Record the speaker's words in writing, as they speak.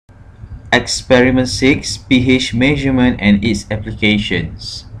Experiment 6, pH measurement and its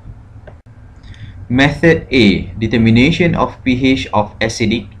applications. Method A, determination of pH of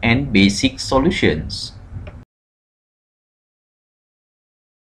acidic and basic solutions.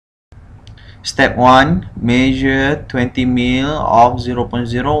 Step 1. Measure 20 ml of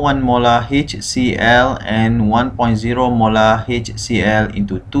 0.01 molar HCl and 1.0 molar HCl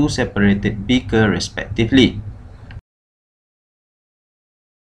into two separated beakers respectively.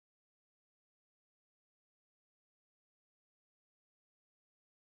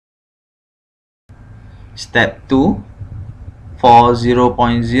 Step 2. For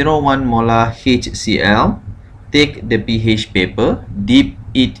 0.01 molar HCl, take the pH paper, dip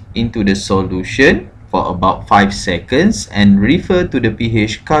it into the solution for about 5 seconds and refer to the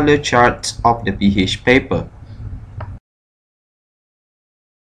pH color chart of the pH paper.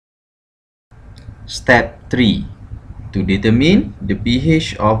 Step 3. To determine the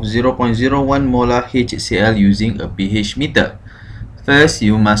pH of 0.01 molar HCl using a pH meter. First,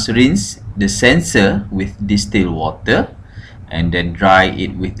 you must rinse the sensor with distilled water and then dry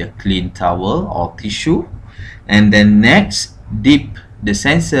it with a clean towel or tissue, and then next dip the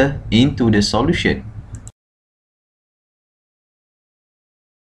sensor into the solution.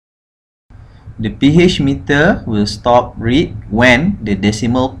 The pH meter will stop read when the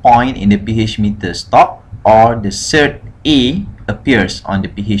decimal point in the pH meter stops or the cert A appears on the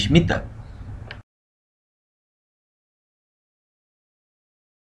pH meter.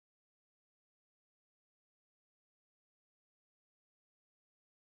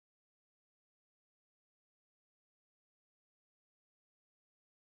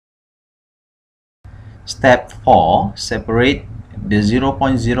 Step 4. Separate the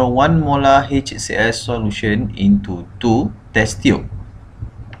 0.01 molar HCl solution into two test tubes.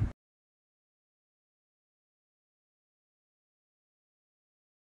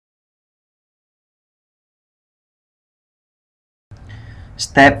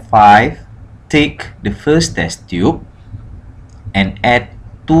 Step 5. Take the first test tube and add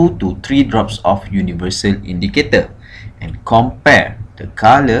 2 to 3 drops of universal indicator and compare the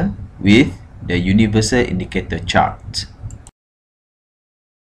color with the universal indicator chart.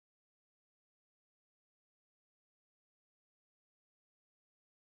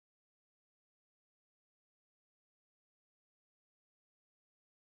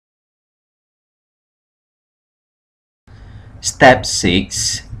 Step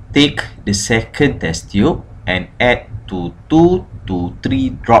 6. Take the second test tube and add 2 to 3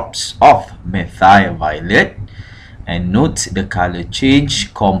 drops of methyl violet and note the color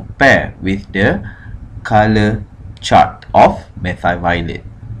change compared with the color chart of methyl violet.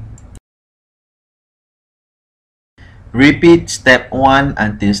 Repeat step 1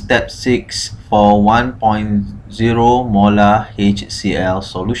 until step 6 for 1.0 molar HCl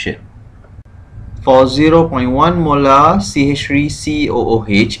solution. For 0.1 molar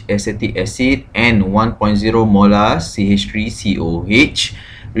CH3COOH acetic acid and 1.0 molar CH3COOH,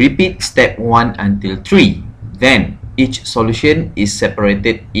 repeat step 1 until 3. Then, each solution is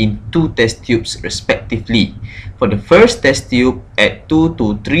separated in 2 test tubes respectively. For the first test tube, add 2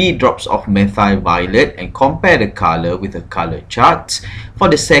 to 3 drops of methyl violet and compare the color with the color charts. For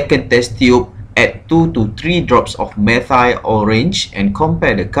the second test tube, add 2 to 3 drops of methyl orange and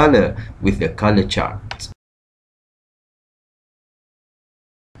compare the color with the color chart.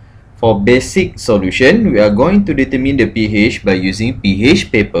 For basic solution, we are going to determine the pH by using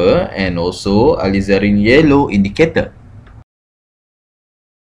pH paper and also alizarin yellow indicator.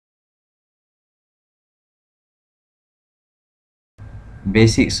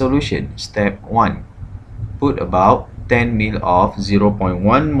 Basic solution. Step 1. Put about 10 ml of 0.1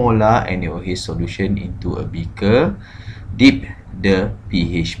 molar NaOH solution into a beaker. Dip the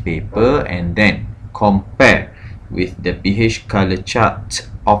pH paper and then compare with the pH color chart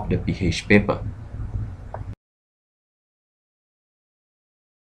of the pH paper.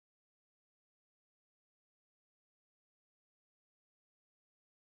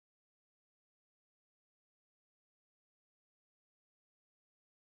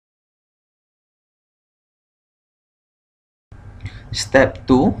 Step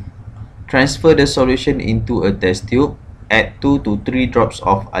 2. Transfer the solution into a test tube. Add 2 to 3 drops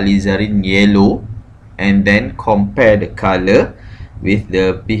of alizarin yellow and then compare the color with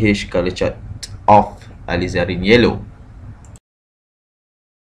the pH color chart of alizarin yellow.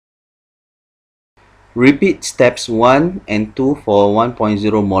 Repeat steps 1 and 2 for 1.0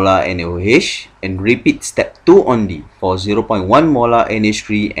 molar NaOH and repeat step 2 only for 0.1 molar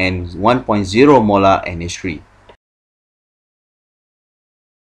NH3 and 1.0 molar NH3.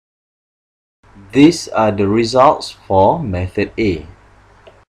 These are the results for method A.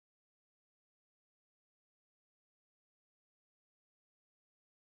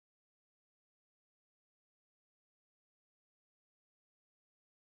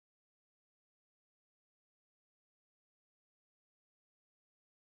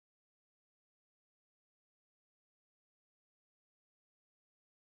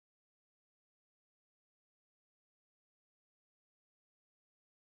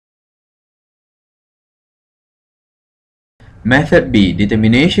 Method B,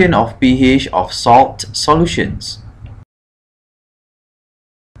 determination of pH of salt solutions.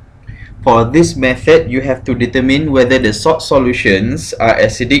 For this method, you have to determine whether the salt solutions are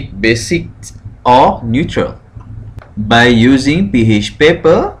acidic, basic, or neutral by using pH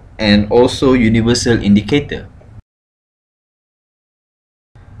paper and also universal indicator.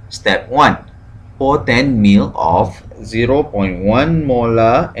 Step 1. Pour 10 ml of 0.1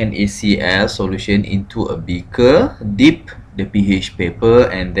 molar NaCl solution into a beaker. Dip the pH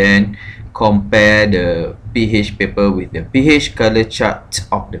paper and then compare the pH paper with the pH color chart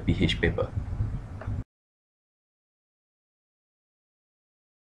of the pH paper.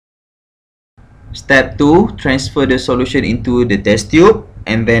 Step 2. Transfer the solution into the test tube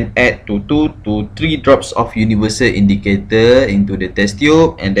and then add 2 to 3 drops of universal indicator into the test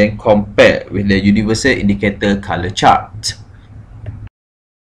tube and then compare with the universal indicator color chart.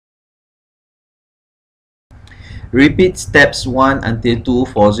 Repeat steps 1 until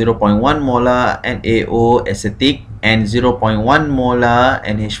 2 for 0.1 molar NaO acetic and 0.1 molar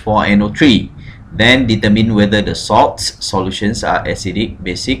NH4NO3. Then determine whether the salts solutions are acidic,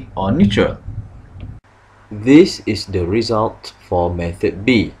 basic, or neutral. This is the result for method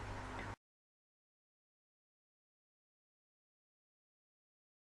B.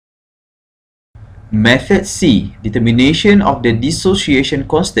 Method C, determination of the dissociation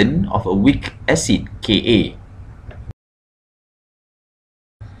constant of a weak acid Ka.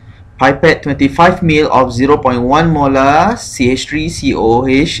 Pipette 25 ml of 0.1 molar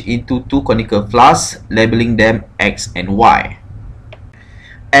CH3COOH into 2 conical flasks, labeling them X and Y.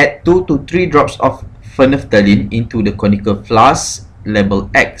 Add 2 to 3 drops of phenolphthalein into the conical flask labeled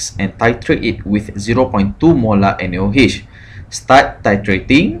X and titrate it with 0.2 molar NaOH. Start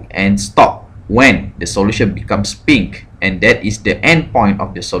titrating and stop when the solution becomes pink, and that is the end point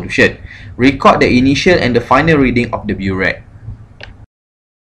of the solution. Record the initial and the final reading of the burette.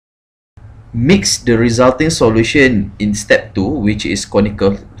 Mix the resulting solution in step 2, which is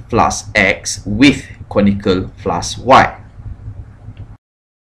conical flask X with conical flask Y.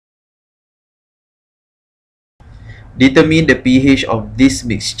 Determine the pH of this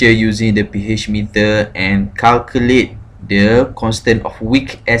mixture using the pH meter and calculate the constant of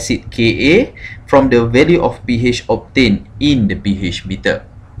weak acid Ka from the value of pH obtained in the pH meter.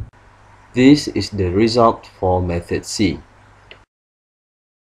 This is the result for method C.